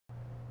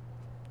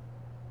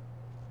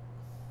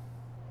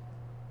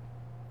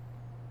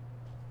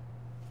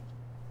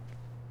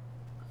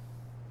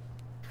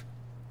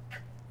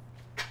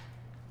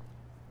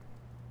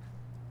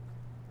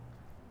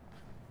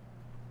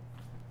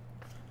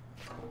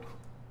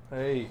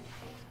Hey,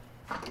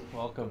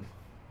 welcome.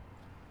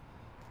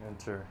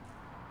 Enter.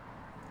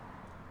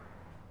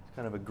 It's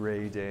kind of a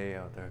gray day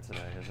out there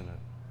today, isn't it?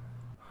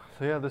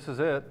 So yeah, this is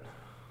it.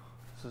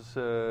 This is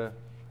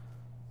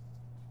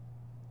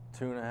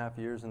 2.5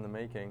 years in the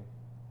making.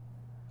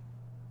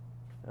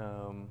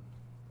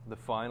 The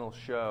final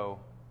show,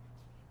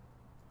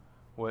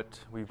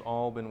 what we've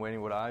all been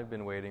waiting, what I've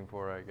been waiting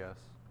for, I guess.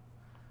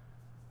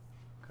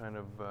 Kind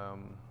of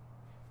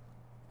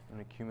an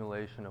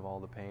accumulation of all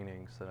the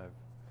paintings that I've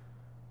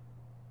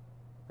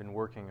been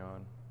working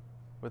on,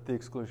 with the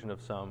exclusion of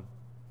some.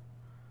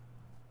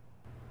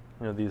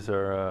 You know, these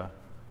are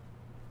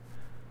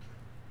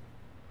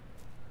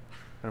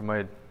kind of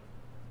my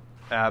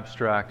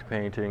abstract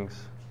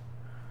paintings.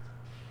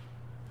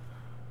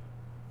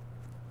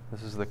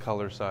 This is the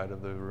color side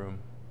of the room.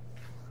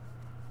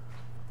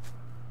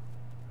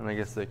 And I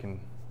guess they can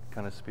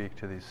kind of speak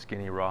to these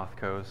skinny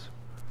Rothkos.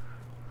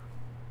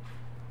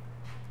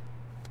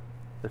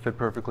 They fit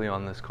perfectly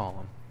on this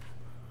column.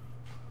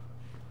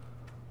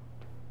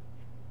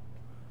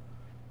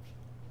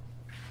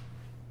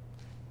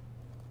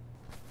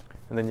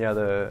 And then yeah,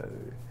 this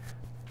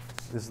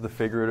is the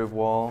figurative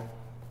wall.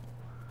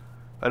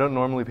 I don't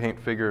normally paint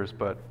figures,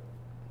 but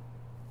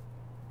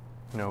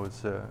you know,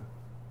 it's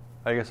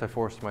I guess I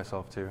forced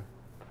myself to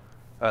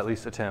at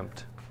least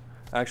attempt.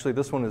 Actually,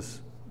 this one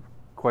is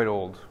quite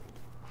old.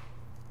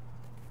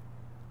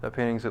 That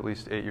painting's at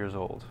least 8 years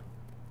old.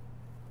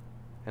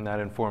 And that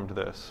informed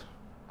this.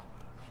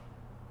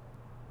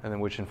 And then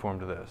which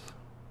informed this.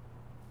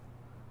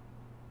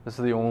 This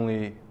is the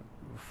only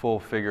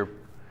full figure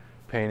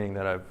painting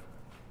that I've,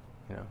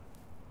 you know,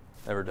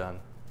 ever done,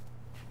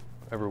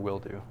 ever will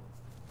do.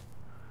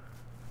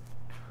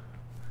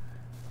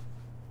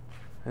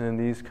 And then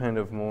these kind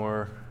of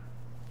more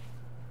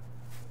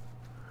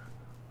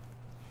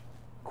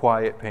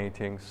quiet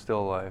paintings,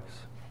 still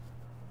lifes.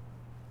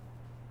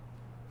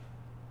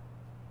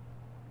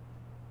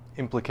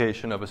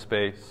 Implication of a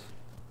space.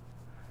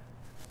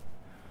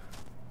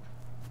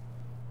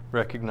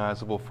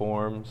 Recognizable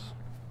forms.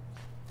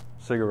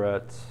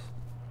 Cigarettes.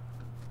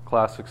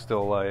 Classic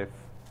still life.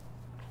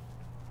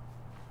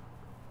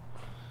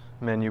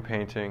 Menu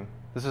painting.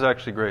 This is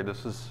actually great.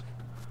 This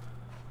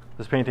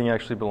painting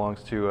actually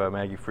belongs to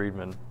Maggie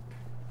Friedman.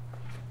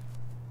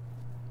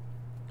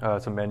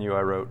 It's a menu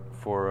I wrote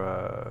for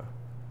a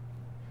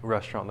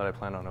restaurant that I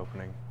plan on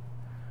opening.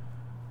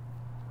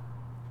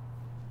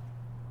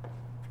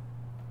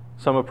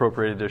 Some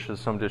appropriated dishes,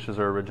 some dishes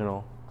are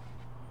original.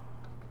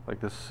 Like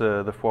this,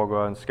 the foie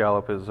gras and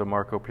scallop is a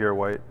Marco Pierre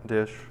White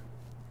dish.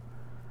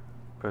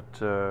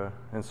 But,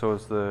 and so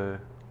is the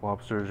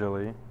lobster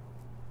gelée.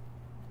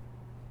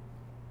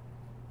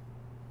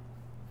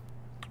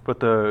 But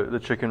the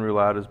chicken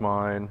roulade is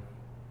mine.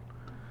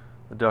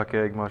 The duck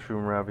egg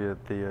mushroom ravioli,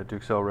 the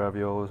duxelle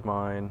ravioli is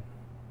mine.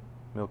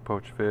 Milk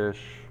poached fish.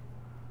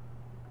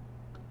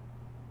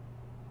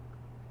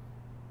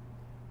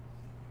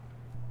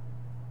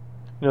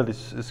 You know,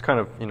 this is kind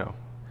of, you know,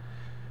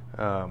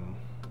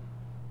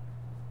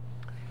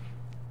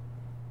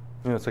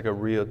 it's like a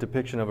real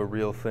depiction of a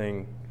real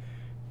thing,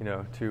 you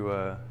know,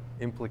 to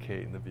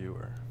implicate the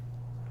viewer.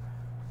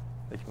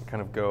 They can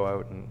kind of go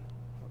out and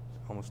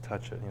almost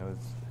touch it, you know,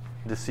 it's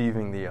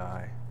deceiving the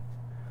eye.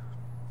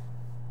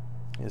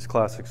 These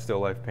classic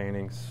still life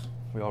paintings,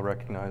 we all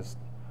recognize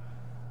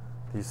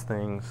these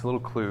things, little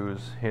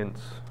clues,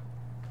 hints.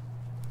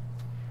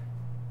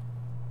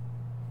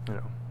 You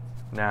know,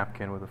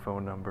 napkin with a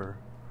phone number,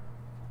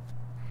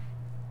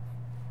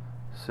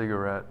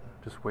 cigarette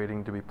just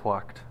waiting to be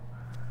plucked.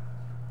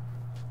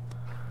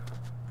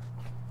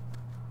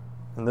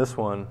 And this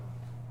one,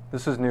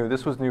 this is new.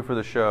 This was new for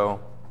the show.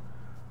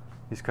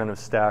 These kind of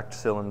stacked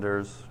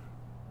cylinders.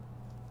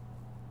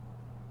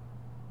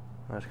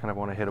 I just kind of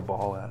want to hit a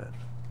ball at it.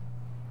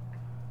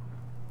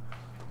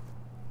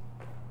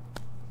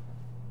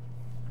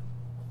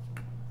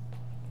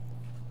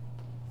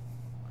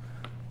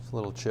 It's a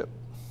little chip.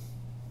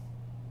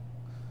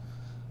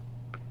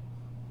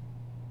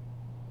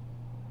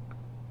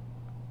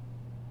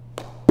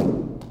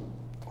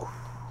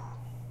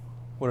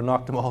 Would have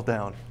knocked them all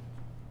down.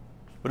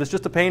 But it's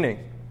just a painting.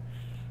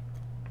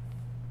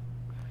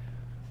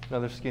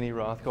 Another skinny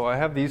Rothko. I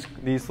have these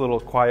little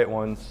quiet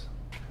ones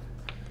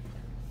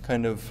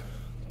kind of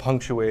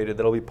punctuated,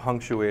 that'll be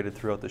punctuated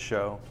throughout the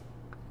show.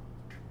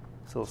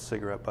 These little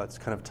cigarette butts,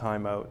 kind of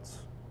timeouts,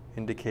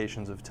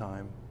 indications of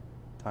time.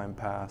 Time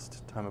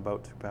passed, time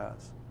about to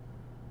pass.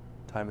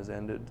 Time has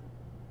ended.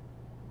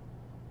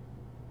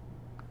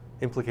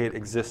 Implicate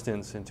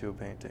existence into a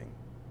painting.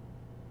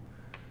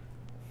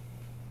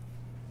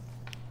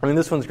 I mean,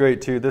 this one's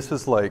great too. This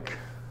is like,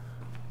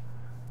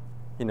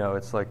 you know,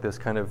 it's like this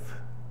kind of,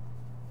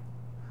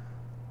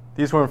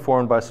 these were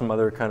informed by some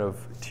other kind of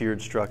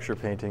tiered structure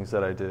paintings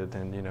that I did,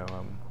 and, you know,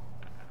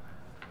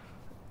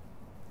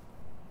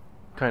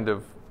 kind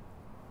of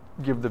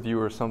give the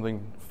viewer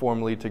something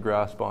formally to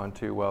grasp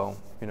onto while,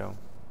 you know,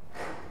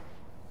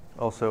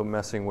 also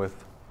messing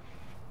with,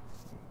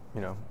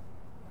 you know,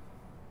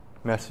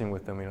 messing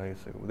with them. You know,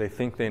 so they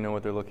think they know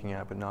what they're looking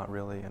at, but not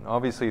really. And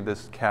obviously,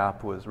 this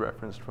cap was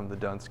referenced from the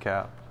dunce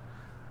cap.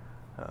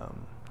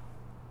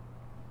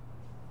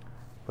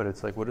 But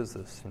it's like, what is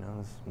this? You know,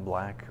 this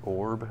black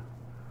orb,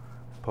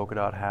 polka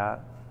dot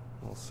hat,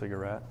 little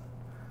cigarette.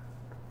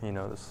 You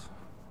know, this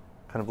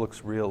kind of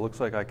looks real. It looks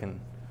like I can,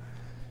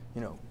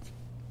 you know,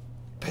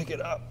 pick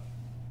it up.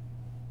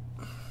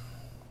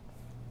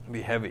 It'd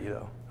be heavy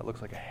though. It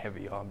looks like a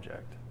heavy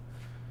object.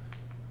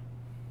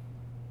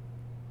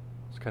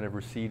 It's kind of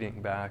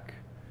receding back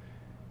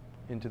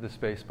into the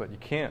space, but you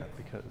can't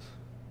because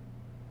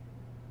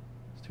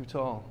it's too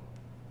tall.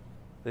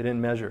 They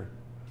didn't measure.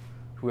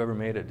 Whoever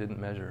made it didn't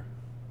measure.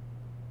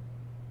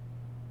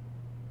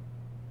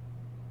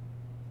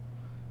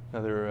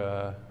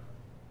 Another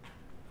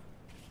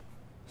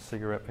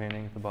cigarette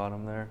painting at the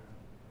bottom there.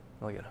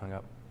 I'll get hung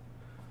up.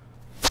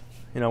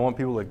 You know, I want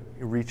people to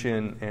reach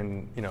in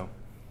and, you know,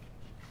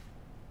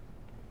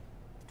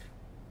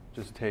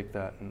 just take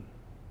that and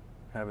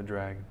have a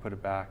drag, put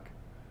it back,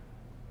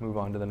 move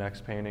on to the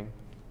next painting.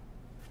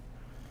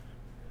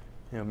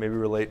 You know, maybe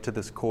relate to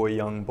this coy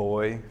young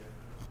boy,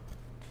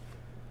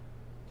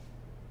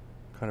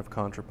 kind of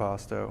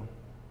contrapposto,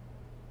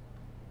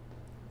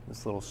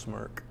 this little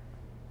smirk.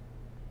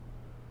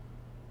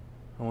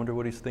 I wonder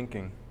what he's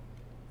thinking.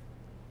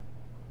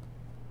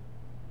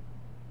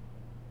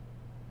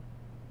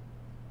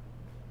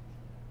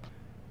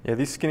 Yeah,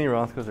 these skinny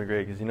Rothkos are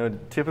great because, you know,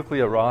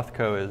 typically a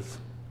Rothko is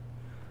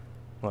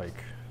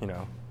like, you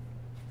know,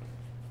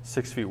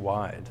 6 feet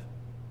wide,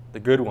 the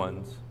good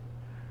ones,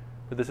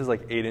 but this is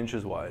like 8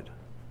 inches wide.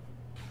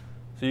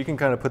 So you can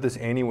kind of put this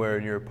anywhere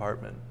in your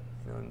apartment.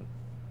 You know, and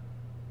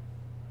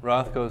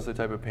Rothko is the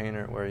type of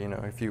painter where, you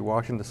know, if you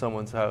walked into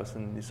someone's house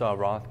and you saw a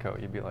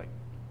Rothko, you'd be like,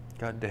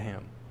 God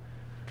damn.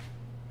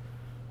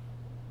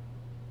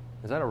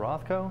 Is that a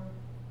Rothko?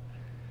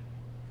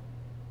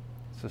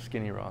 It's a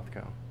skinny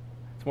Rothko.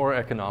 It's more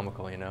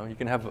economical, you know. You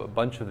can have a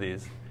bunch of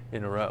these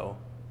in a row.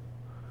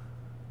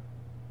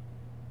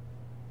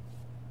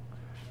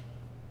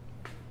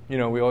 You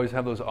know, we always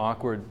have those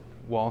awkward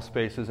wall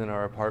spaces in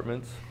our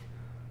apartments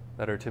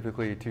that are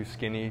typically too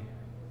skinny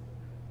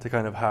to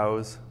kind of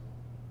house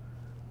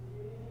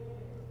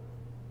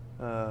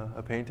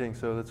a painting.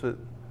 So this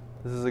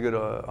is a good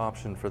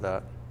option for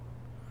that.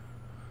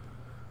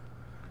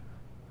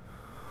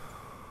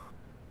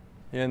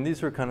 Yeah, and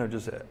these are kind of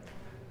just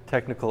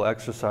technical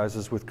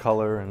exercises with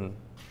color and,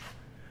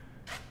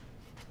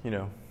 you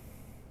know,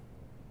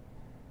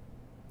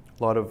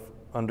 a lot of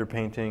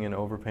underpainting and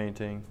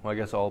overpainting. Well, I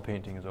guess all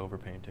painting is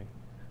overpainting.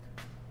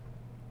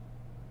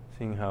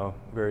 Seeing how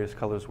various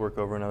colors work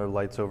over another,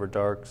 lights over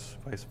darks,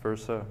 vice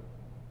versa.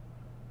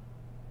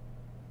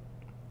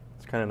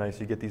 It's kind of nice.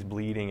 You get these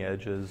bleeding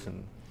edges,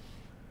 and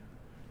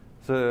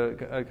it's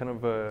a kind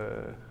of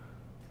a,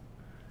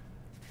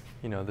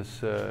 you know,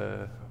 this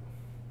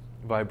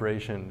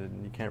vibration,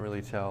 and you can't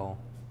really tell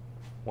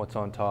what's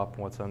on top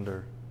and what's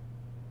under.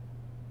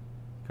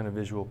 Kind of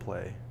visual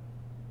play.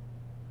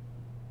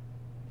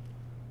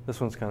 This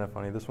one's kind of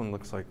funny. This one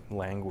looks like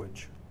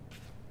language.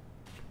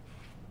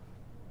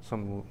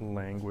 Some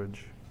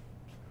language.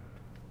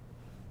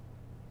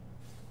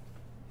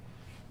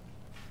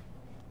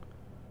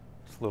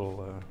 This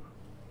little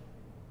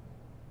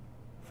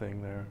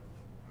thing there.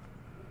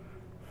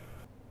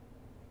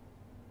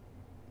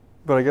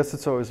 But I guess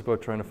it's always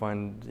about trying to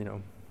find, you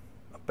know,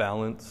 a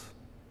balance,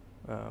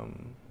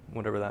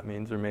 whatever that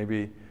means, or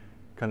maybe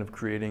kind of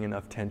creating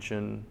enough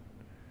tension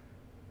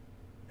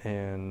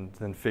and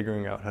then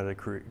figuring out how to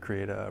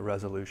create a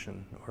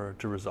resolution or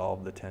to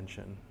resolve the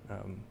tension,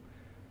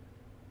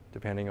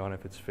 depending on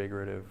if it's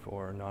figurative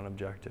or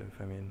non-objective.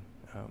 I mean,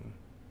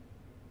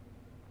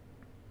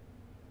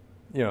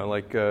 you know,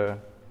 like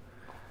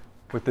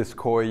with this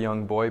coy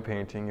young boy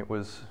painting, it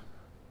was,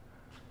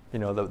 you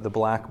know, the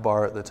black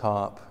bar at the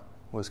top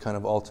was kind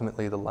of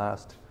ultimately the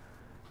last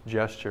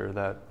gesture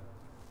that,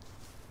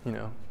 you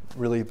know,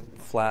 really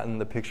flattened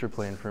the picture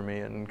plane for me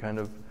and kind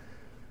of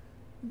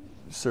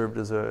served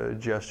as a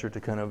gesture to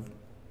kind of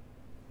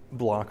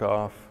block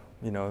off,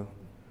 you know,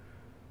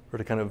 or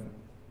to kind of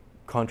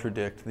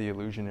contradict the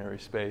illusionary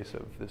space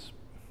of this,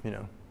 you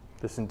know,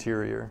 this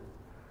interior,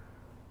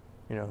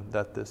 you know,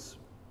 that this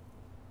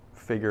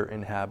figure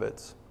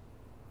inhabits.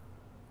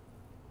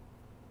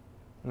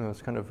 You know,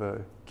 it's kind of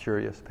a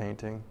curious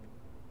painting.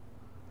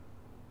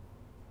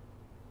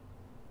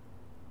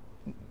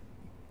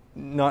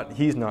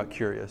 He's not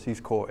curious,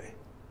 he's coy.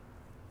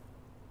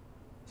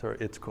 Sorry,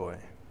 it's coy.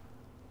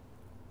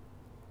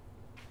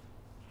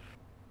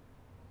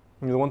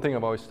 I mean, the one thing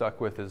I've always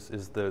stuck with is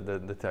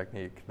the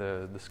technique,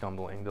 the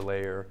scumbling, the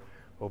layer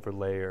over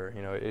layer.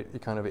 You know,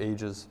 it kind of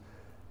ages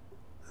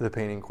the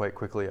painting quite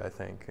quickly, I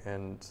think,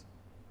 and,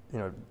 you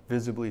know,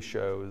 visibly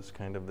shows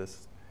kind of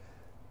this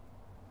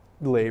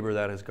labor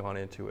that has gone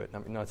into it.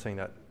 I'm not saying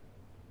that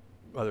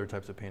other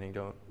types of painting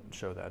don't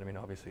show that. I mean,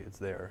 obviously it's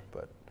there,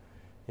 but,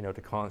 you know,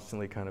 to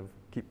constantly kind of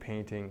keep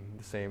painting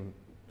the same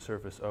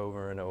surface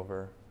over and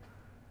over,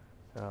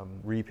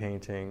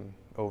 repainting,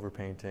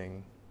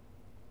 overpainting,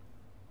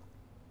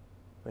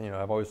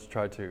 I've always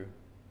tried to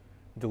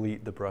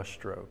delete the brush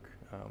stroke,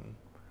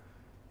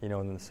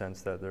 in the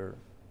sense that they're,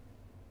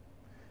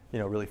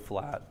 really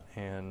flat,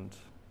 and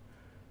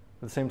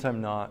at the same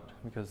time not,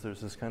 because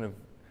there's this kind of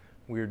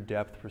weird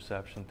depth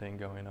perception thing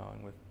going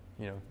on with,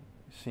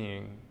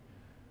 seeing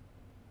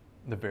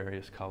the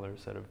various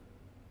colors that have,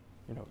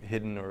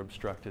 hidden or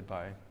obstructed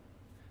by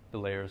the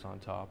layers on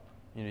top.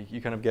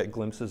 You kind of get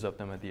glimpses of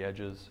them at the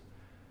edges,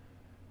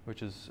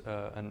 which is,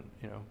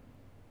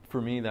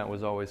 for me that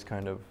was always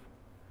kind of,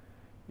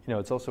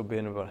 it's also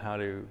been about how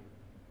to,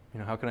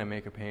 how can I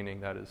make a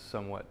painting that is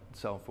somewhat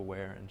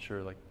self-aware, and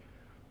sure, like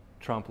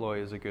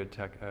trompe-l'oeil is a good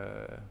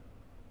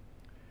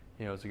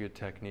it's a good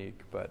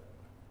technique, but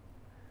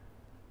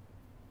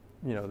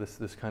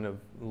this kind of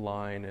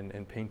line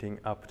and painting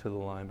up to the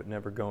line but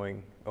never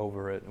going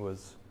over it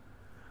was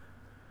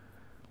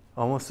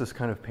almost this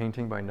kind of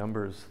painting by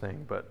numbers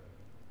thing, but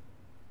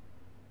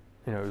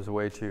it was a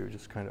way to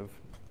just kind of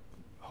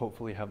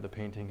hopefully have the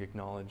painting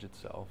acknowledge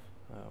itself.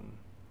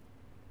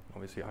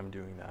 Obviously I'm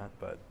doing that,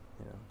 but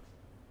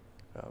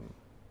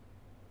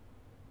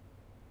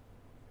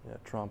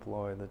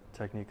trompe-l'oeil, the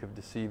technique of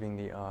deceiving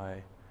the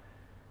eye.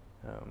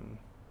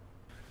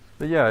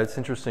 But yeah, it's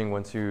interesting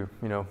once you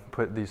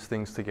put these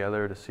things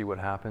together to see what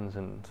happens,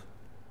 and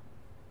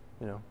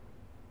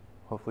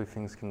hopefully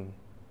things can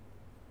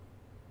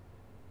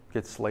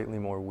get slightly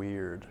more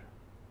weird,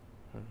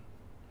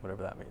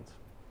 whatever that means.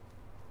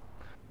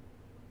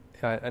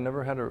 Yeah, I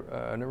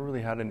never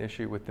really had an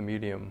issue with the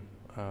medium.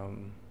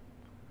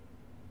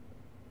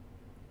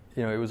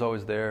 It was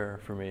always there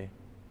for me,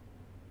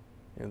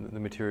 the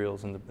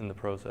materials and the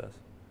process.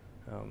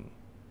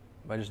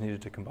 I just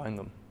needed to combine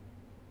them.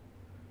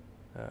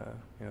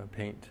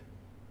 Paint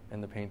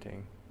and the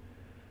painting.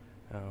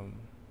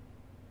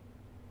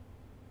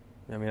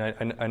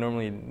 I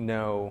normally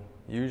know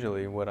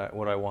usually what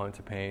I want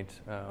to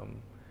paint,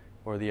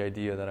 or the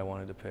idea that I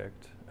want to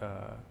depict.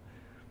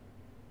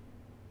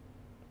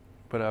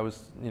 But I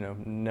was,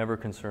 never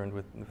concerned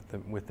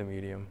with the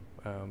medium.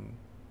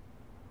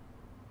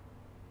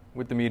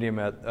 With the medium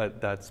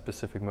at that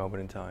specific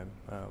moment in time,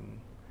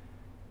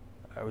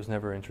 I was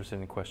never interested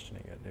in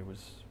questioning it. It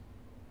was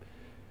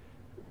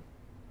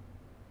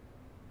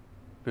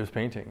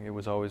painting. It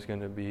was always going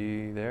to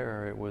be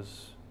there. It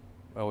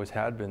always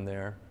had been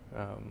there,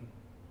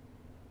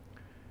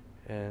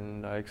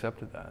 and I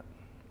accepted that.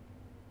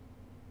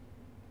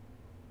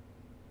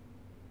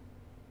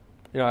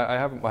 I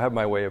have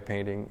my way of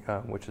painting,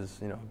 which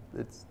is,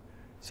 it's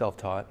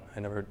self-taught. I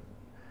never,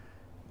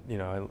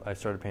 I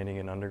started painting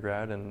in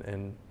undergrad,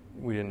 and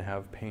we didn't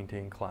have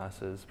painting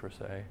classes per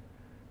se,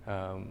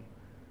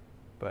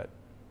 but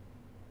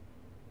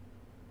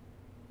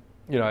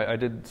I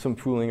did some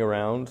fooling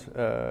around,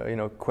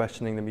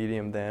 questioning the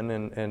medium then,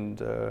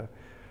 and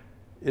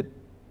it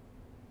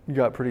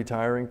got pretty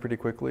tiring pretty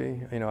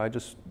quickly. I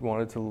just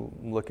wanted to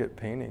look at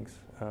paintings.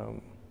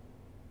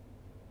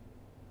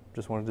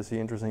 Just wanted to see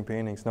interesting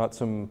paintings, not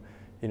some,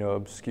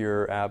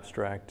 obscure,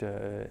 abstract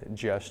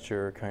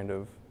gesture kind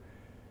of,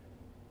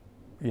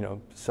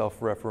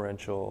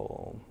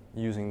 self-referential,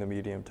 using the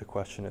medium to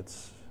question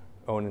its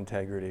own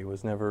integrity. It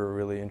was never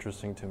really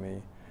interesting to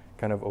me.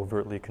 Kind of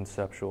overtly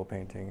conceptual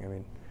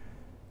painting.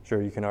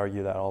 Sure, you can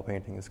argue that all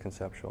painting is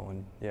conceptual,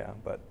 and yeah,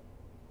 but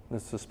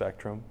this is a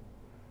spectrum.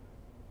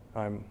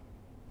 I'm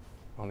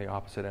on the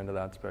opposite end of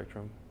that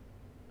spectrum.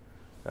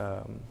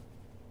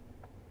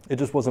 It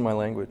just wasn't my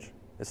language.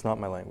 It's not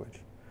my language,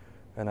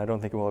 and I don't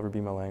think it will ever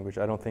be my language.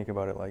 I don't think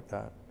about it like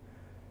that.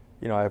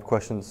 I have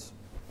questions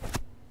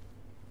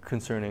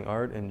concerning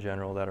art in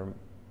general that are,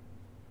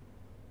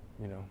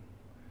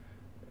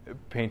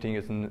 painting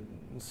isn't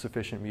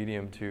sufficient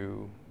medium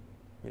to,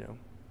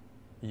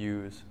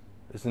 use.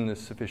 Isn't a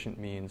sufficient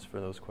means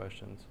for those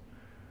questions.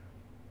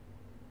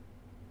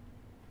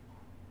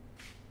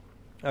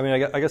 I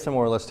guess I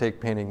more or less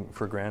take painting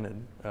for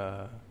granted.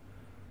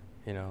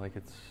 Like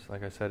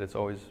I said, it's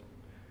always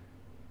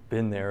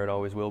been there. It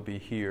always will be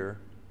here.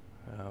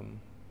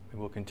 It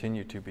will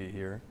continue to be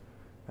here.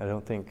 I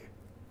don't think,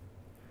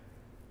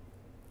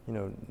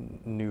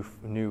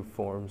 new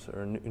forms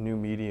or new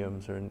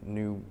mediums or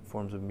new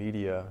forms of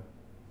media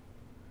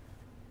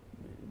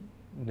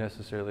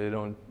necessarily, they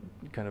don't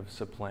kind of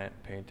supplant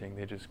painting.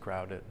 They just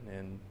crowd it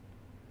and,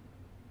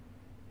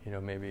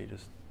 maybe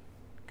just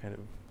kind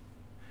of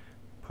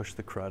push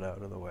the crud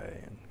out of the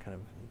way and kind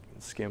of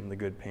skim the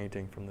good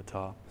painting from the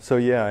top. So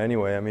yeah,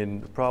 anyway,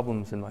 the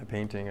problems in my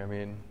painting,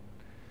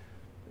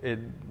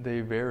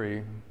 they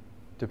vary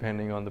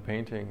depending on the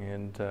painting,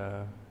 and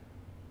I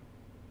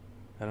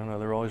don't know,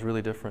 they're always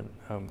really different.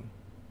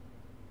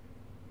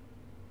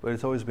 But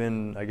it's always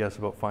been, I guess,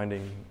 about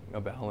finding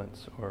a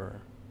balance, or,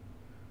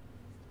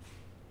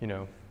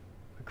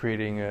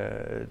 creating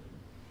a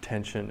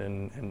tension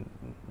and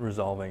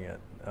resolving it.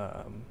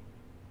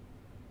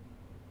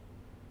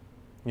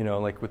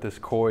 Like with this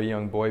coy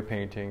young boy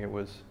painting, it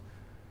was,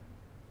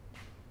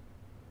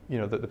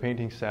 the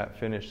painting sat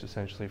finished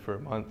essentially for a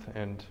month,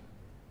 and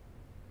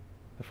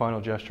the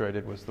final gesture I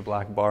did was the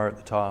black bar at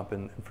the top,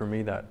 and for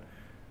me that,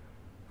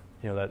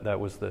 that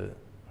was the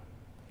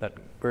that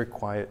very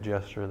quiet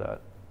gesture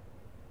that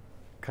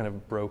kind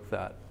of broke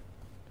that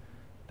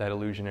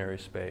illusionary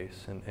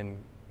space and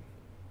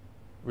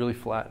really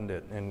flattened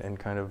it and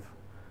kind of,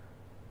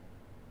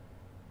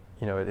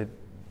 it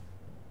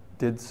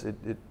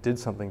did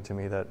something to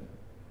me that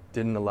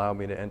didn't allow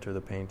me to enter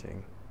the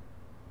painting.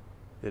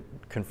 It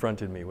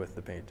confronted me with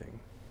the painting.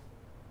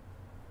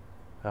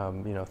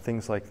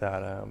 Things like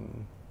that.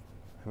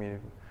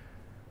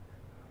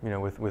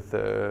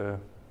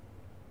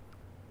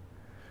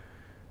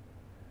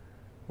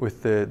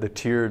 With the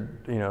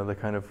tiered, the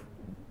kind of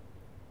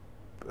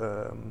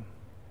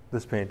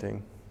this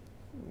painting.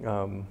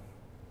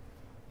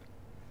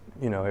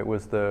 It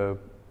was the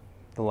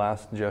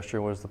last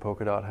gesture was the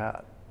polka dot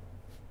hat.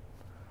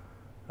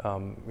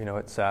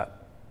 It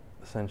sat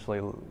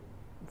essentially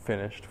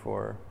finished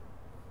for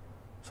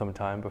some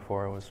time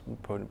before I was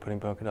putting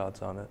polka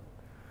dots on it.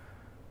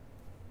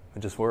 It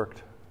just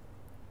worked.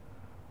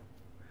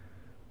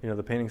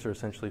 The paintings are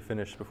essentially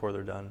finished before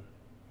they're done.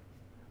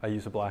 I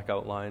use a black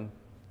outline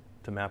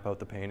to map out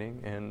the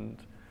painting, and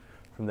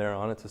from there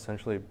on, it's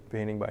essentially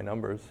painting by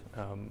numbers.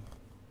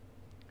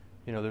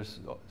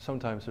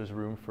 Sometimes there's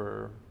room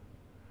for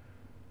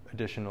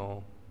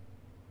additional,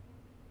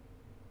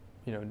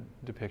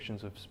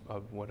 depictions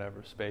of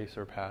whatever space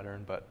or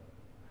pattern, but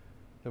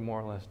they're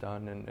more or less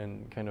done,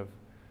 and kind of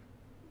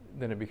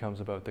then it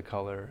becomes about the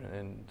color,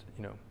 and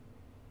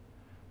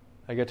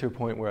I get to a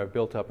point where I've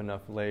built up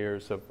enough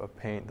layers of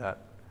paint that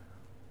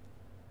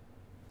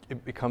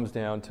it comes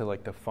down to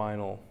like the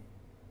final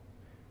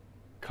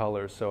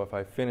color. So if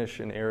I finish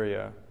an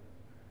area,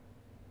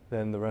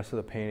 then the rest of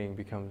the painting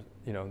becomes,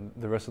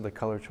 the rest of the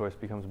color choice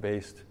becomes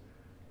based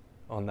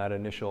on that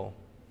initial,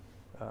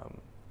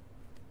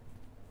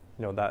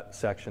 that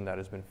section that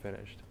has been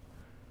finished.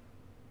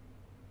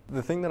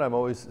 The thing that I've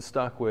always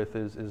stuck with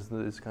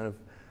is kind of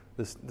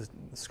this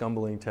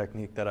scumbling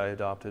technique that I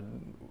adopted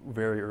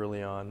very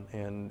early on,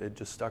 and it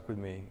just stuck with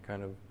me.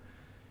 Kind of,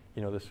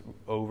 this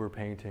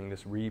overpainting,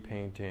 this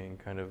repainting,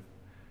 kind of,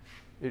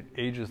 it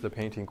ages the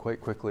painting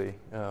quite quickly.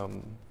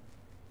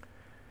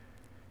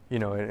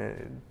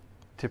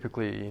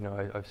 Typically,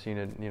 I've seen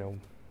it.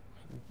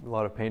 A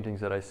lot of paintings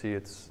that I see,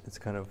 it's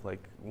kind of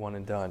like one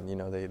and done.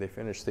 They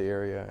finish the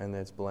area and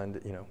then it's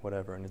blended,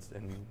 whatever, and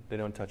they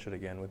don't touch it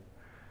again. With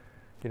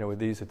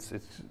these, it's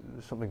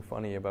something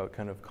funny about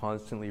kind of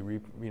constantly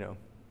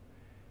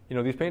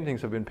these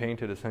paintings have been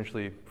painted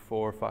essentially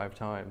 4 or 5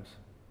 times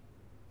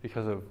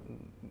because of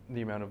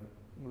the amount of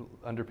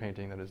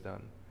underpainting that is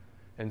done.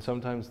 And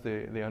sometimes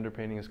the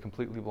underpainting is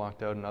completely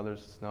blocked out and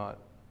others it's not.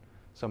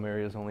 Some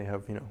areas only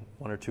have,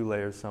 1 or 2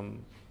 layers,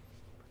 some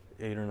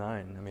 8 or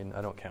 9. I mean,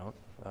 I don't count.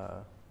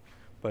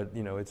 But,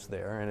 it's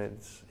there and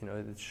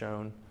it's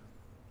shown,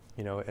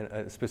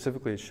 and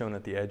specifically it's shown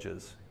at the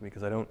edges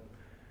because I don't,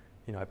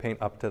 I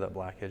paint up to that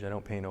black edge. I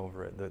don't paint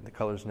over it. The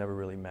colors never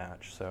really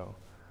match. So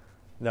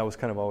that was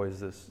kind of always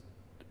this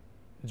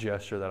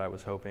gesture that I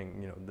was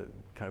hoping, that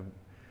kind of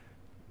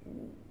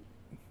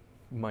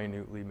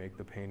minutely make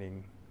the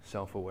painting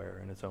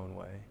self-aware in its own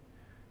way.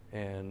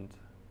 And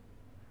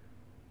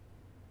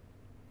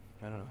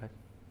I don't know, I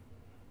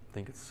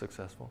think it's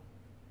successful.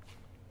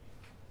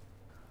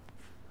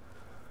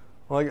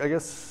 Well, I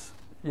guess,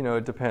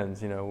 it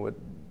depends,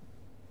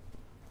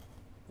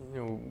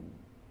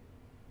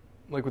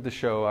 like with the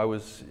show, I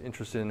was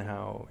interested in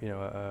how,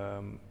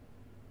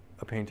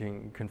 a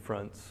painting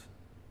confronts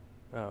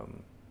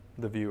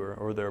the viewer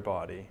or their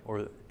body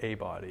or a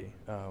body.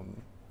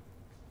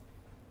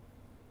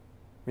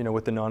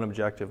 With the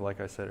non-objective, like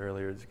I said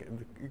earlier,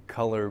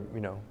 color,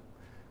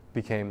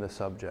 became the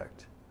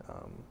subject.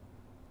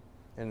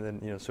 And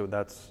then, so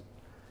that's,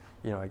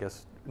 I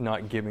guess,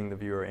 not giving the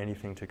viewer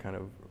anything to kind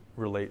of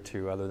relate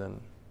to other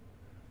than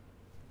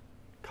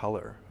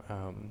color.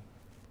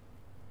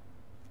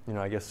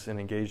 I guess an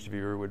engaged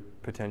viewer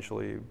would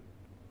potentially,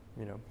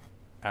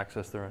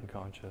 access their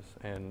unconscious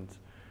and,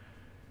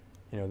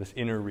 this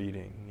inner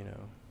reading,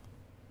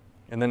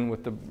 And then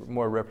with the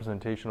more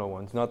representational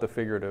ones, not the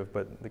figurative,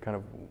 but the kind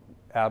of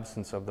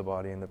absence of the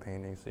body in the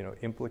paintings,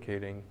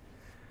 implicating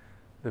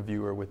the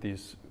viewer with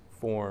these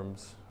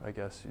forms, I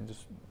guess you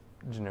just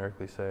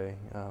generically say.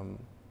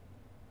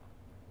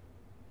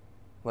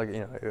 Like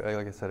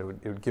I said, it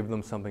would give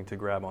them something to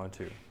grab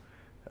onto,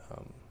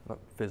 not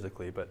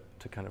physically, but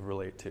to kind of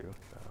relate to,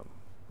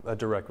 a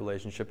direct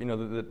relationship.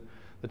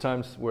 The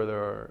times where there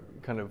are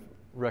kind of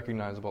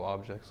recognizable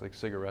objects like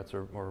cigarettes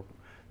or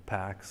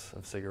packs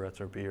of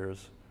cigarettes or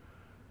beers,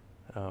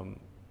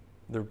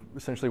 they're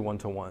essentially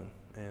one-to-one,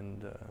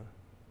 and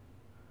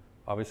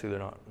obviously they're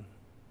not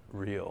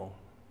real,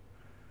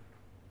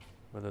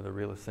 but they're the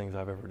realest things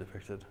I've ever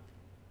depicted.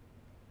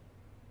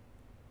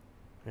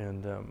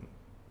 And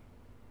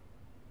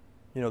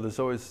there's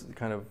always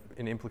kind of,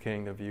 in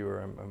implicating the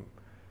viewer, I'm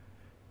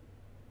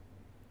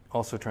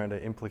also trying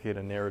to implicate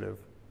a narrative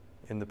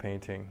in the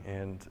painting,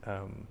 and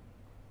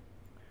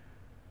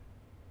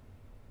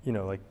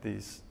like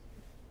this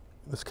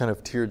kind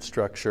of tiered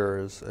structure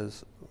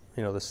as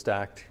the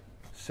stacked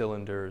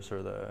cylinders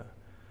or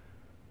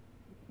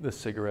the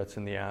cigarettes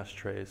in the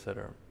ashtrays that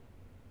are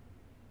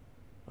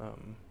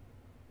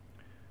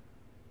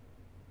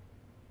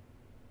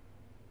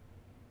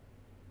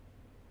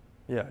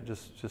yeah,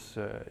 just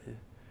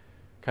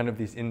kind of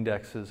these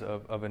indexes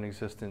of an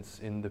existence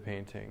in the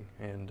painting,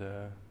 and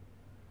a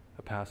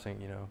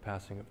passing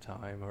of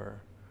time,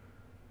 or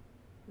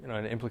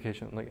an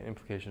implication of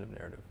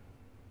narrative.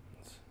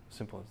 It's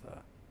simple as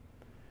that.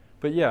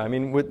 But yeah, I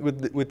mean,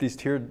 with these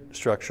tiered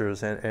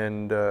structures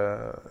and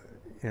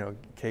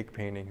cake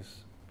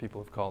paintings,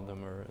 people have called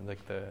them, or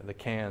like the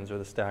cans or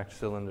the stacked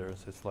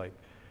cylinders. It's like,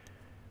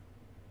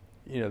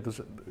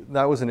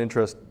 that was an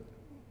interest,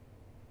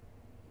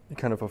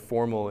 kind of a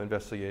formal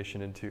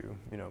investigation into,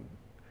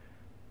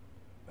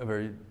 a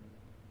very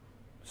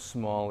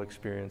small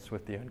experience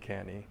with the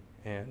uncanny,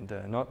 and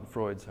not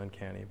Freud's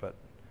uncanny, but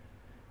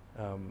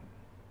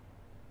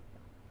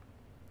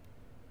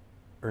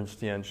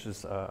Ernst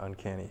Jentsch's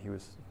uncanny. He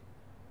was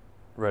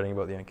writing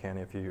about the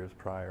uncanny a few years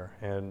prior,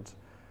 and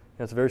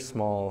it's a very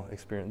small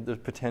experience. There's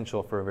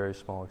potential for a very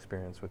small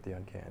experience with the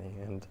uncanny,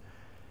 and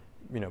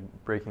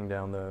breaking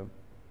down the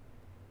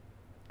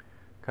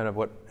kind of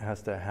what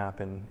has to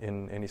happen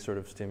in any sort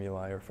of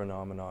stimuli or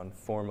phenomenon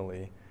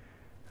formally.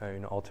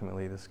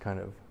 Ultimately, this kind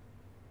of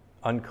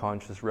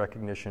unconscious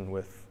recognition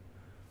with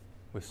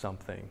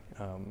something,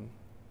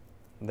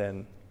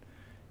 then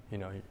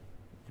you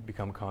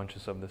become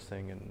conscious of this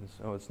thing, and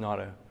it's not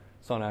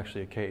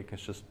actually a cake.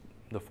 It's just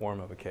the form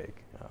of a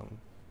cake,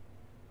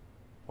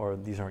 or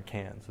these aren't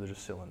cans; they're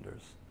just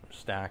cylinders. They're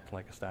stacked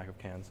like a stack of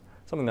cans.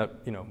 Something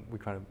that we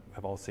kind of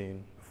have all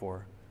seen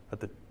before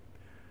at the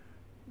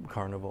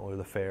carnival or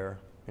the fair.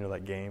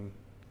 That game.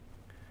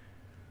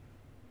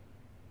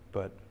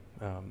 But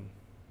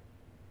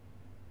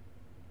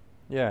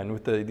yeah, and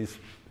with these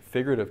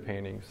figurative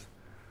paintings,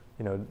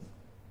 these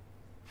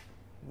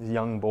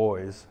young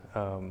boys,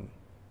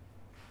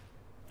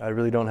 I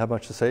really don't have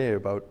much to say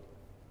about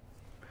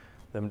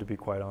them, to be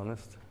quite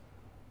honest.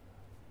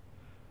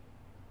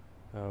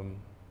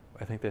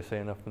 I think they say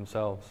enough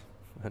themselves.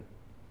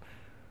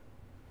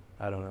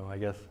 I don't know, I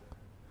guess.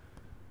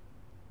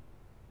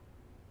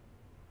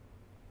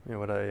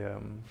 What I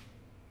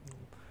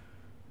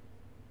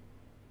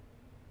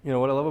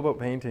love about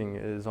painting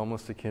is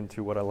almost akin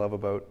to what I love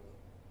about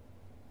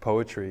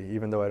poetry,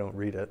 even though I don't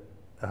read it.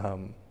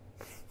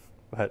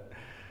 But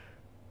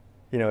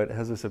it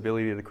has this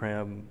ability to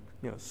cram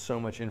so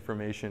much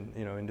information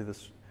into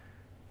this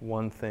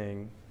one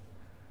thing.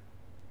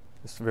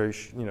 This very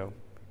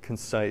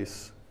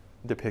concise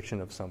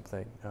depiction of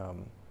something.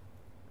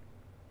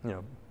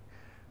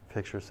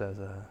 Picture says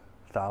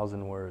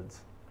 1,000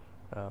 words.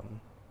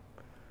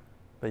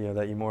 But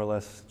that you more or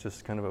less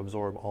just kind of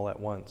absorb all at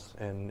once,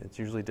 and it's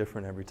usually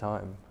different every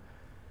time.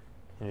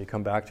 You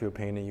come back to a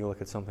painting, you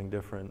look at something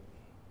different,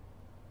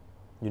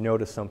 you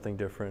notice something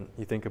different,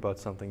 you think about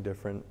something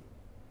different,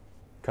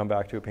 come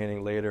back to a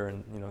painting later,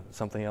 and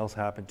something else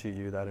happened to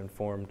you that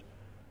informed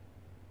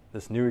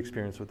this new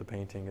experience with the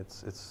painting.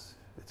 It's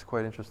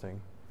quite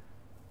interesting.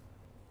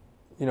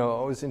 I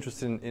was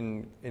interested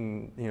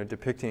in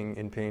depicting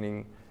in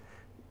painting,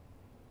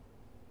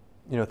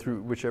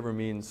 through whichever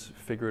means,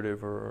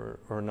 figurative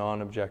or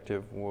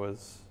non-objective,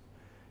 was,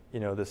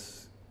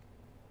 this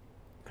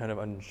kind of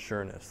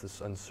unsureness,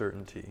 this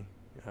uncertainty,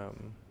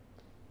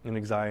 an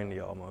anxiety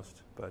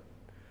almost. But,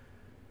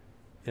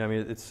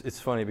 it's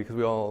funny because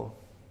we all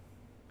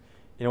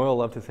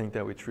love to think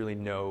that we truly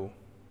know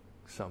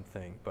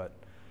something, but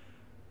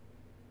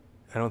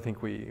I don't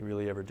think we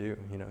really ever do.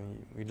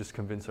 We just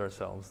convince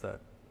ourselves that,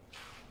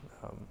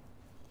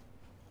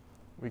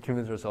 we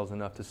convince ourselves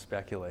enough to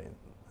speculate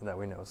that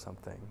we know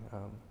something,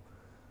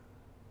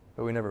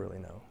 but we never really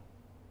know.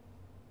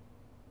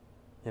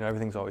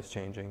 Everything's always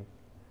changing.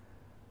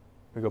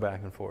 We go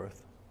back and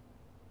forth.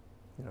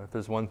 If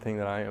there's one thing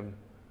that I am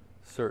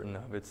certain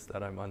of, it's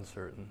that I'm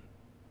uncertain.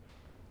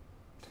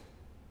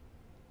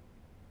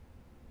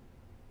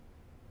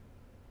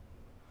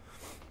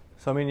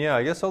 So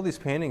I guess all these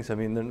paintings,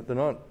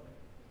 they're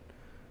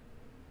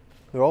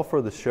all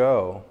for the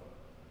show.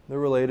 They're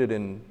related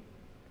in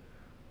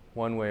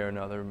one way or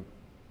another,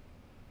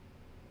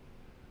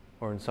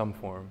 or in some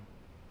form,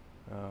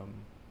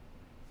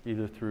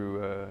 either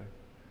through,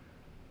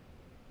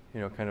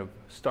 kind of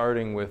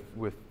starting with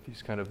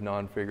these kind of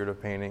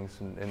non-figurative paintings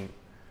and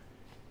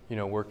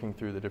working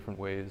through the different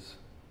ways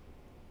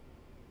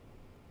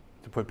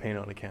to put paint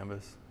on a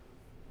canvas.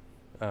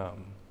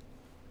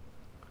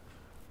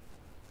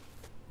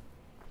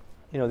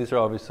 These are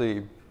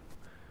obviously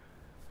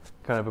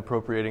kind of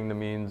appropriating the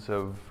means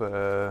of,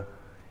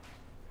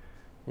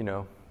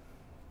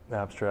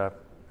 abstract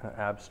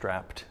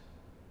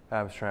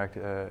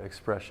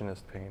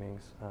expressionist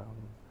paintings.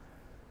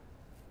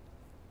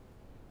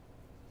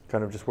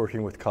 Kind of just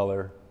working with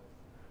color,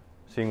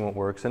 seeing what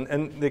works,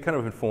 and they kind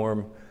of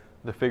inform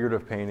the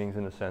figurative paintings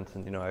in a sense.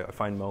 And I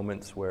find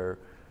moments where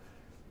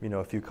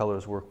a few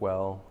colors work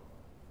well,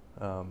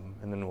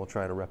 and then we'll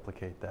try to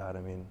replicate that.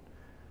 I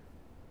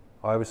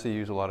obviously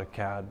use a lot of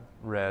CAD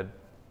red,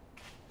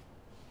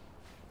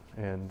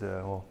 and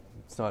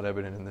it's not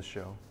evident in this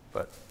show,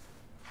 But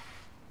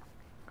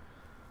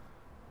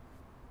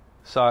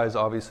size,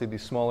 obviously,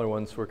 these smaller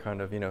ones were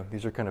kind of,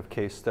 these are kind of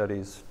case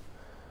studies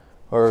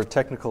or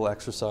technical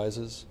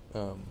exercises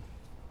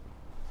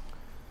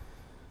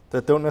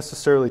that don't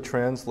necessarily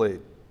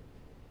translate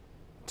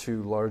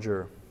to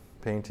larger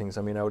paintings.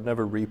 I mean, I would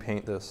never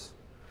repaint this.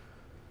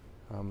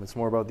 It's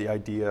more about the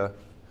idea,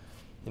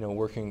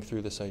 working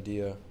through this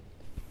idea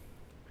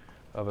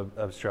of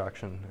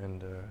abstraction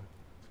and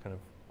kind of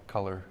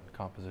color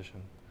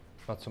composition.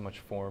 Not so much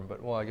form,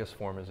 but, well, I guess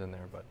form is in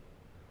there, but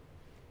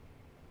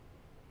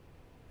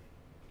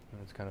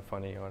it's kind of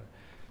funny.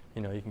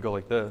 You can go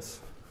like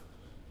this,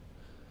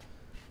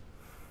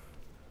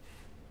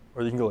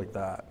 or you can go like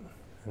that,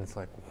 and it's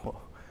like, whoa,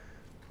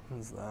 what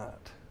is that?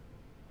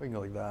 We can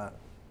go like that.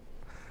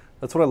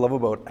 That's what I love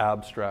about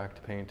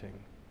abstract painting.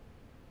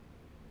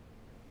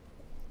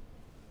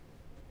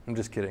 I'm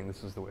just kidding,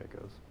 this is the way it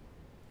goes.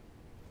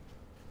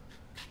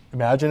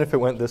 Imagine if it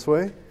went this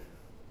way.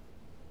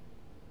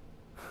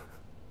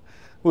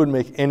 It wouldn't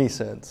make any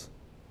sense.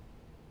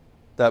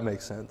 That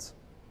makes sense.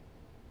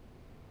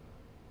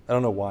 I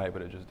don't know why,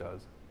 but it just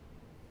does.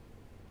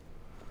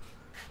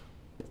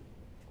 And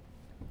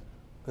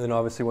then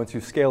obviously once you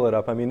scale it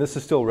up, I mean, this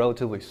is still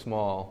relatively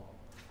small.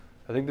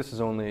 I think this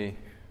is only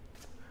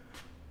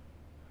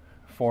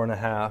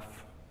 4.5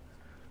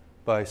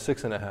 by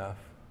 6.5.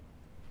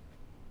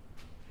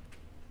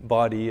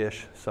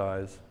 Body-ish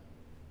size.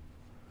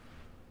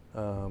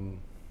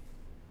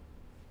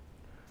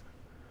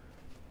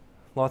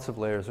 Lots of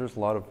layers. There's a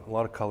lot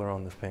of color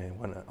on this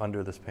painting,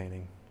 under this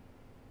painting.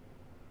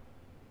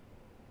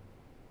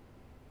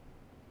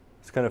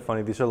 It's kind of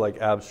funny. These are like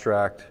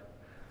abstract.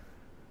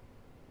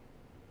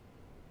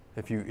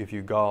 If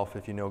you golf,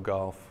 if you know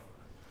golf,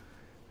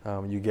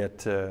 you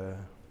get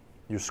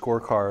your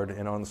scorecard,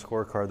 and on the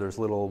scorecard there's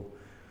little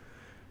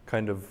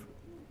kind of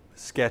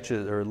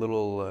sketches or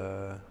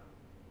little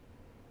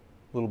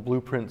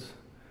blueprints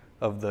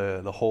of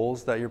the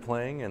holes that you're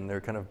playing, and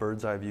they're kind of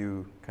bird's eye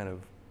view kind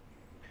of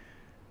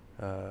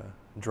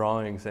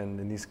drawings, and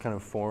in these kind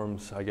of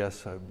forms, I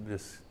guess,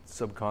 just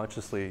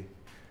subconsciously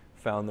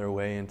found their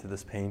way into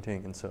this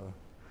painting. And so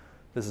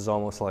this is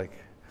almost like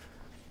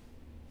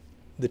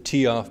the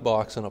tee-off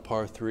box on a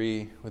par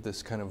 3 with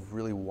this kind of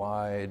really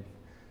wide,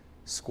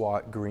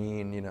 squat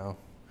green,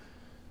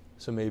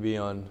 So maybe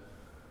on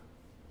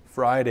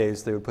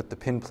Fridays they would put the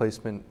pin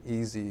placement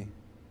easy,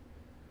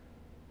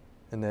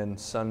 and then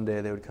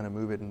Sunday they would kind of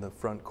move it in the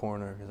front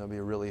corner because that would be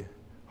really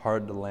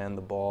hard to land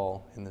the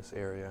ball in this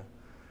area.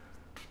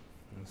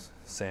 There's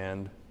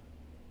sand,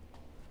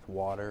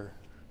 water.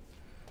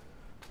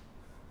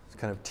 It's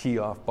kind of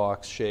tee-off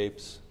box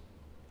shapes,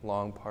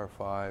 long par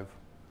 5.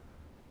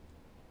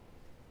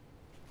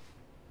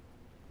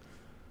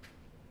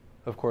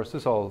 Of course,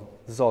 this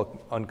is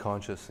all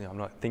unconscious. I'm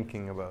not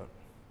thinking about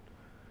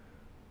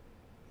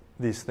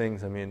these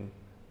things. I mean,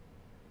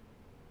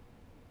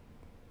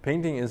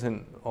 painting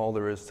isn't all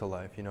there is to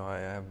life. I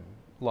have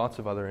lots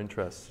of other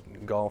interests,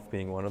 golf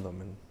being one of them,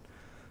 and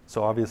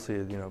so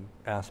obviously,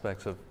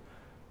 aspects of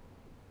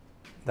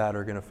that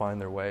are going to find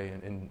their way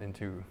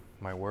into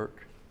my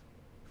work.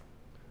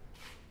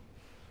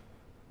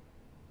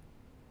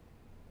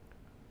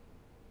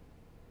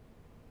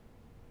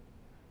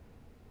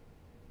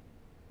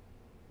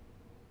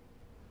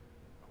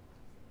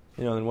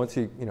 And once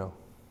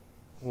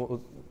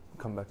we'll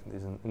come back to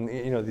these,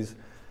 and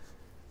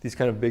these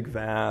kind of big,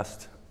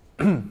 vast,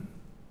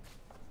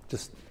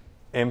 just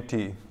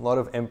empty, a lot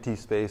of empty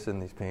space in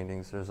these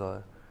paintings. There's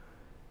that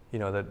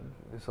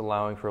is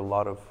allowing for a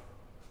lot of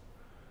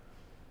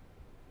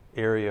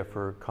area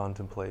for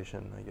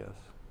contemplation, I guess.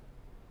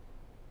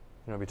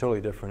 It'd be totally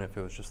different if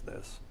it was just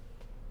this.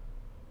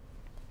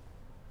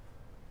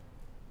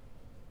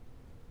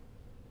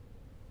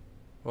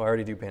 Well, I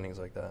already do paintings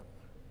like that.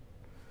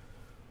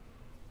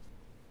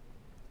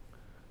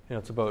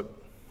 It's about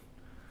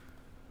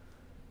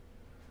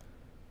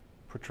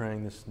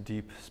portraying this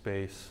deep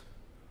space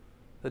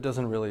that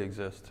doesn't really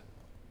exist.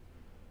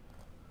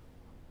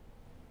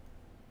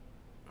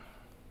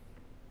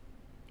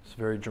 It's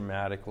very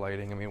dramatic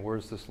lighting. I mean,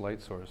 where's this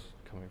light source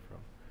coming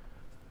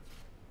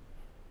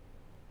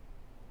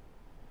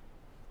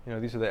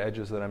from? These are the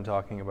edges that I'm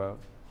talking about.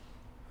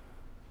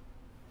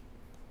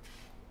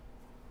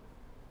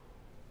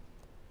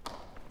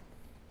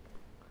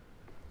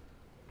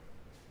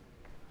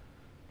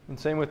 And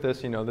same with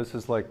this, this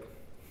is like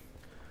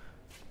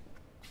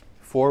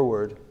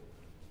forward,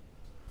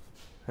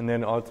 and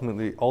then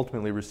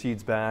ultimately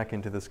recedes back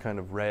into this kind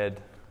of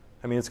red.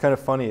 I mean, it's kind of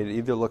funny. It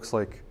either looks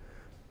like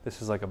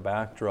this is like a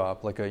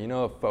backdrop, like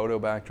a photo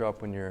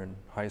backdrop when you're in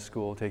high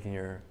school taking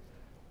your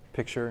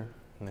picture,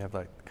 and they have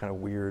like kind of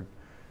weird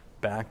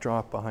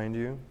backdrop behind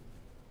you.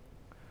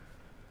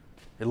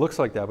 It looks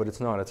like that, but it's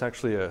not. It's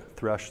actually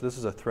this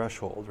is a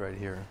threshold right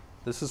here.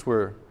 This is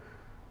where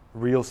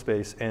real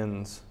space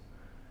ends.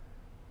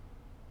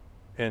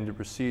 And it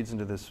recedes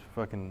into this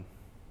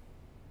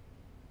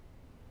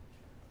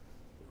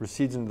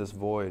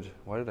void.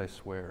 Why did I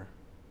swear?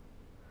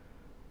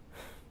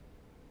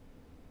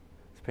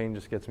 This painting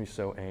just gets me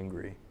so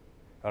angry.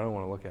 I don't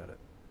want to look at it.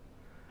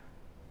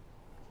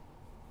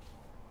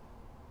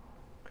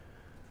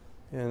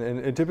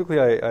 And typically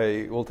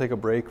I will take a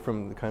break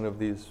from kind of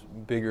these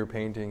bigger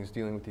paintings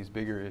dealing with these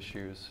bigger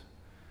issues,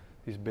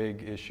 these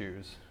big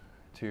issues,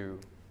 to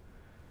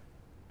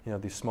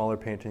these smaller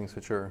paintings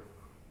which are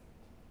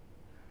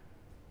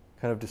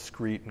kind of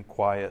discreet and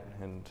quiet,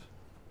 and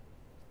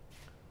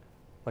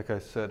like I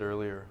said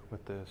earlier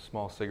with the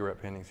small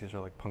cigarette paintings, these are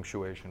like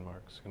punctuation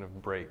marks, kind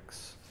of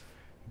breaks,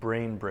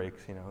 brain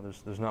breaks.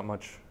 There's not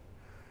much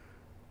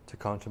to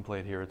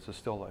contemplate here. It's a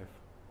still life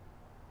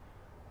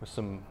with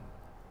some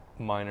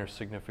minor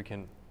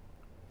significant,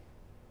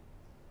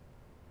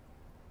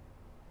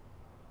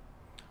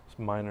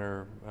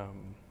 kind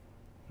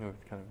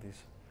of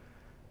these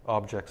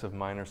objects of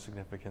minor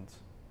significance.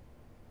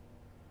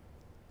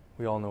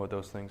 We all know what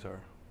those things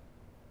are.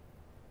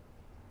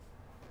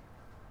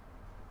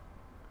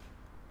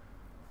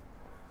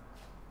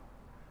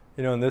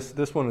 And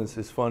this one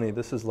is funny.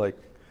 This is like,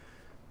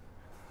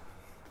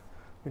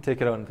 let me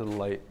take it out into the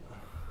light.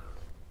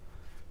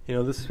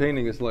 This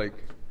painting is like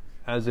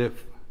as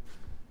if,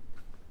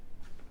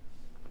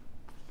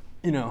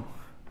 as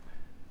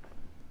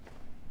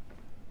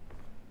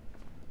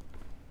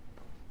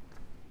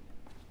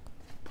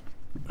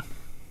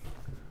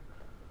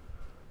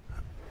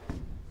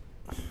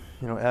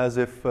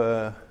if,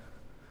 there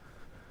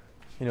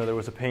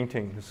was a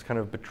painting, this kind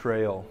of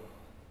betrayal.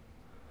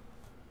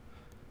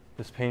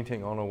 This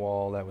painting on a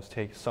wall that was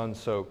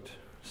sun-soaked,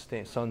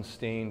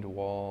 sun-stained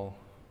wall.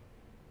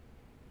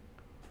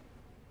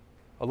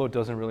 Although it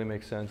doesn't really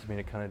make sense,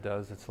 it kind of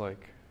does. It's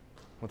like,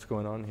 what's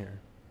going on here?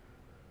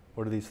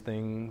 What are these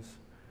things?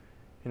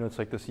 It's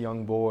like this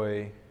young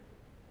boy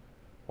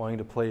wanting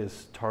to play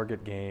his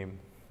target game,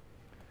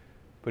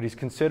 but he's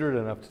considerate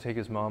enough to take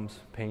his mom's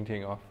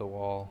painting off the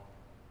wall.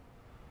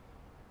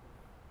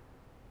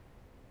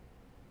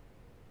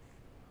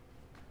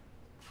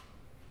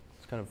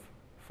 It's kind of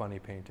funny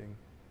painting.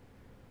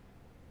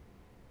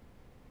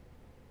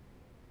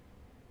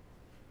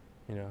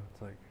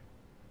 It's like,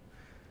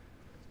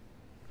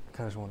 I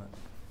kind of just want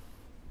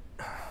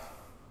to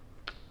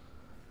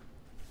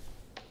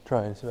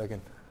try and see if I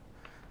can.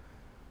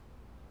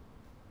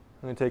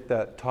 I'm going to take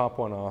that top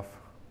one off.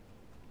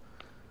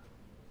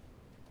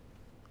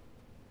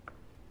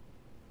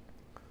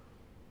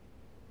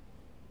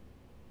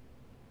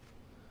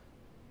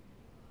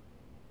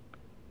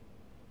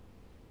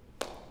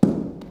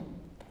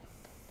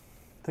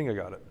 I think I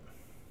got it.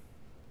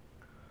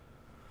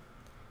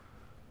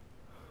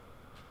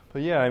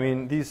 But yeah,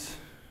 these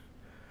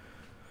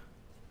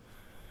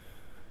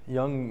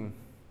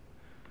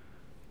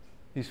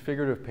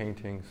figurative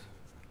paintings,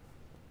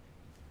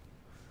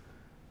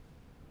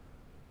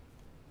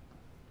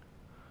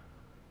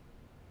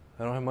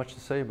 I don't have much to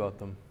say about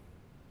them.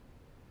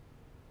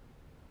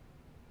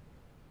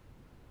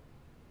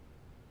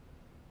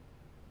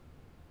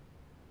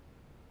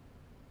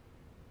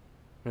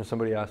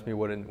 Somebody asked me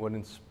what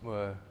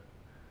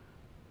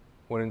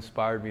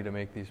inspired me to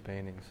make these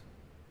paintings,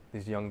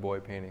 these young boy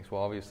paintings.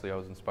 Well, obviously I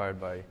was inspired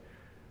by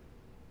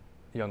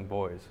young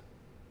boys.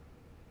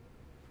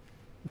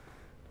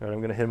 All right, I'm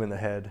going to hit him in the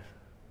head.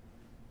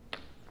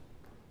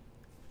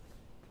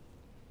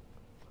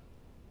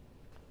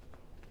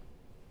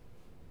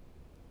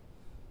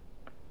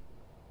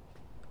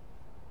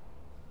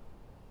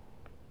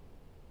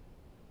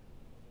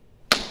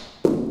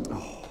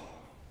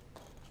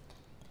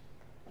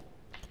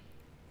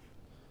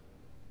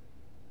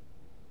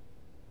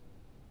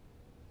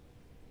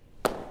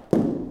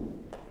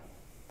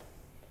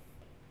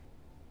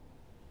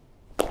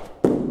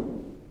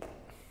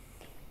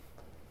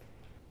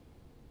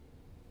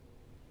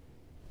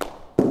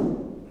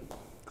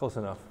 Close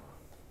enough.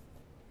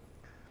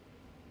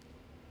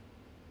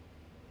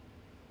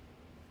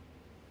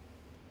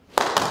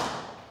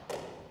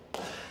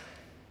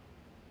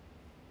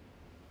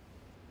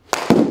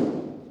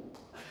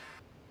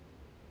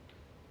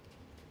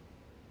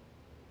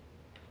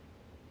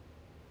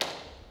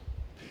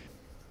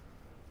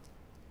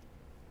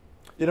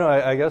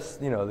 I guess,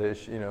 the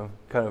issue,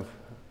 kind of,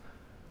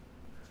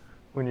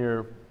 when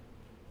you're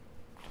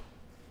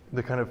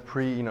the kind of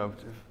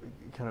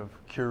kind of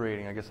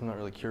curating, I guess I'm not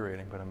really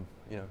curating, but I'm,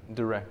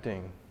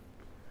 directing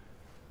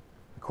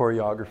the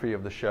choreography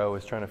of the show,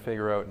 is trying to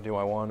figure out, do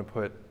I want to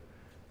put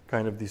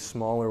kind of these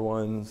smaller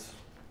ones,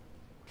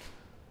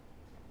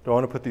 do I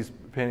want to put these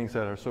paintings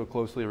that are so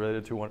closely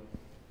related to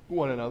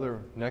one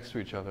another next to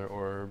each other,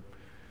 or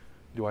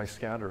do I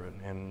scatter it?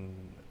 And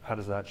how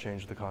does that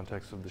change the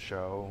context of the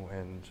show?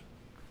 And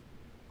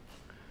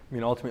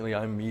ultimately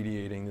I'm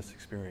mediating this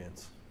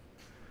experience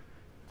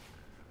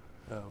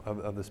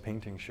of this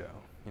painting show.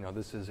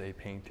 This is a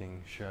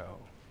painting show.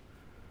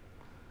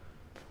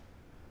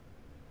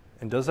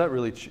 And does that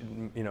really,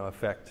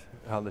 affect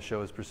how the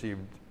show is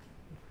perceived?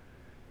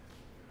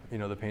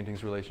 The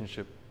painting's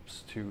relationships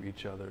to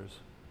each other,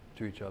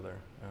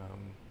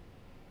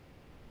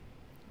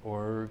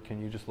 or can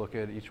you just look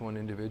at each one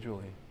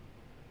individually?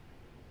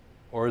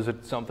 Or is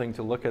it something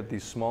to look at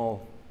these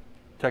small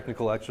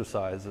technical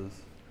exercises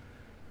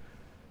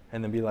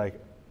and then be like,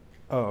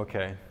 oh,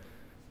 okay,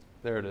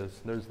 there it is.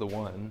 There's the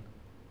one.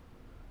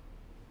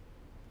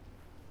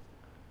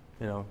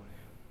 You know,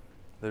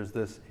 there's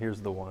this,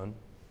 here's the one.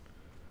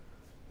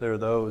 There are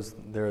those,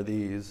 there are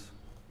these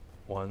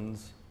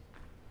ones.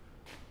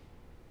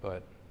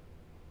 But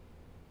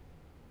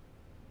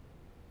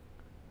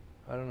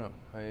I don't know.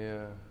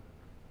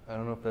 I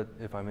don't know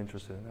if I'm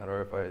interested in that,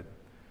 or if I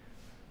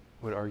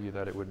would argue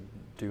that it would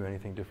do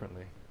anything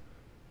differently.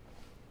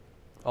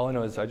 All I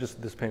know is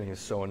this painting is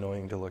so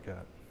annoying to look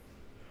at.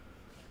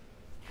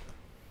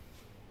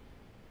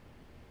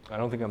 I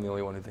don't think I'm the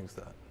only one who thinks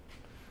that.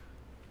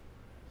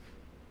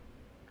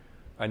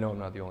 I know I'm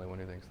not the only one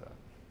who thinks that.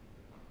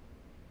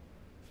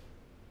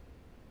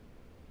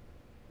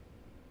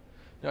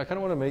 You know, I kind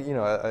of want to make, you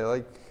know, I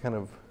like kind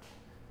of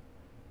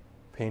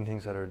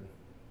paintings that are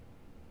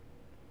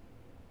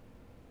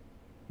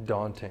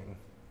daunting.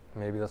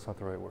 Maybe that's not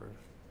the right word.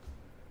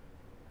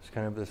 There's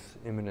kind of this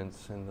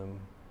imminence in them,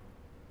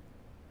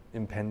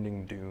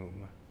 impending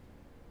doom,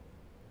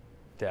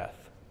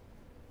 death.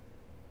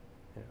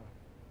 You know,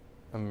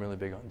 I'm really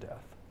big on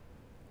death.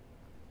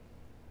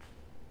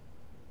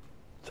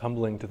 It's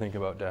humbling to think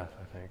about death,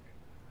 I think.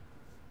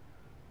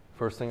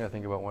 First thing I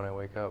think about when I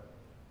wake up.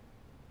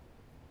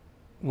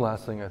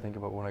 Last thing I think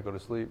about when I go to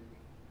sleep.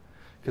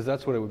 Because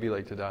that's what it would be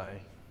like to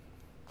die.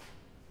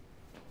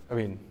 I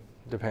mean,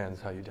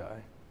 depends how you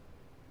die.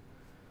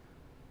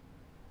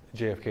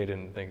 JFK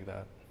didn't think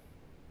that.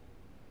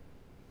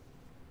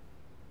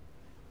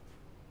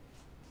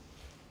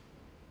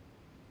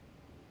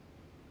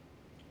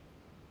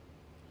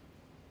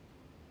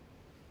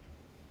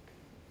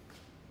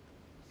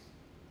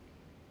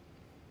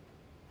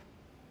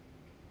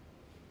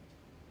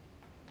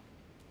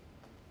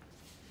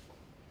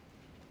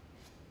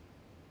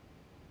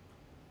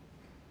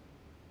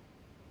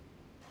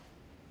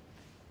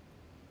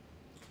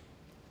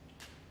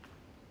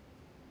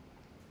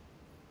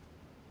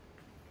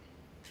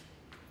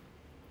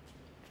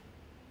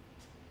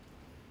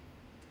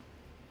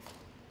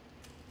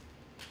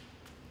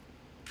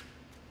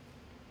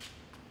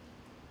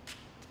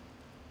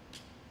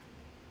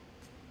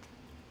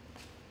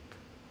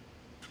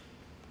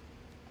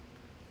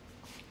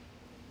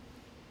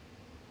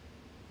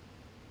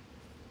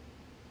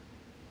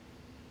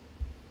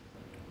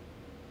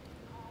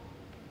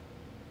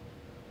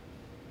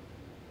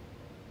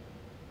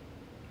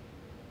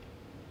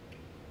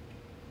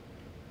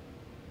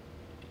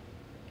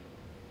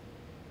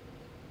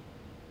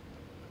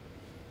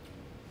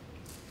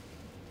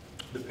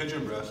 The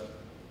pigeon breast,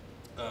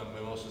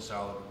 mimosa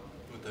salad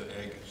with the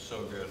egg,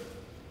 so good.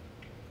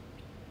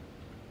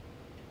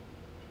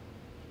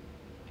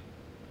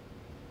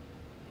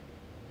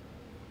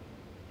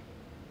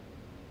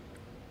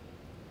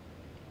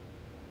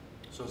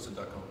 So it's the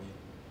duck confit.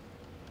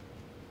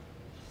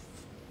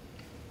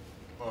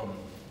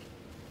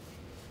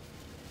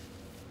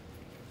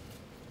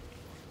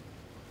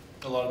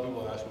 A lot of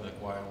people ask me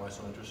like, why am I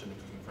so interested in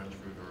cooking French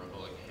food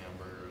or like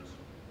hamburgers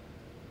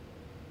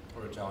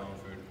or Italian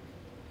food?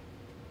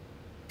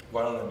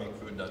 Why don't I make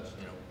food that's,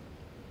 you know,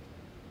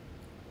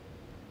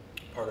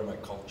 part of my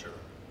culture?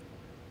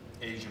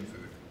 Asian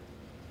food.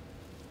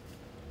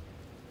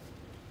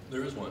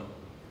 There is one.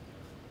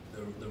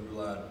 The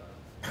roulade,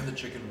 the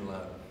chicken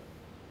roulade.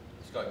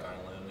 It's got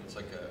guyland. It's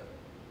like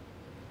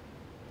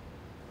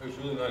it's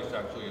really nice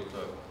actually. It's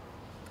a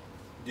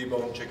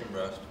deboned chicken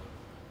breast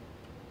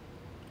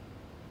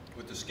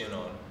with the skin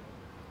on.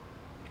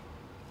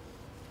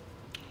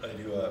 I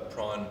do a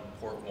prawn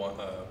pork,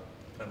 kind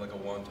of like a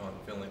wonton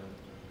filling.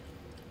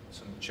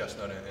 Some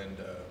chestnut and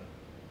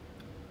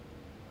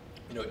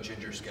you know,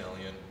 ginger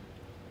scallion,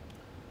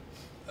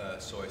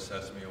 soy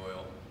sesame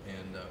oil,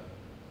 and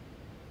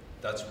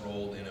that's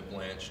rolled in a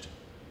blanched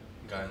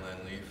guyland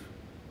leaf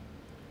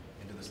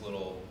into this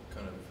little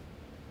kind of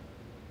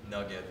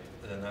nugget,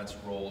 and then that's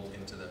rolled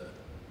into the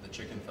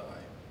chicken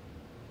thigh,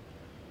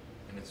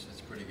 and it's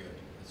pretty good.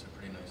 It's a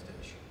pretty nice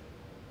dish.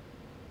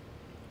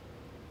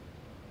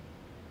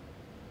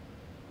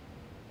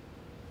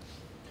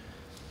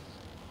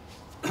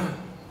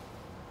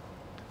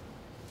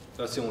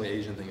 That's the only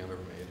Asian thing I've ever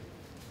made.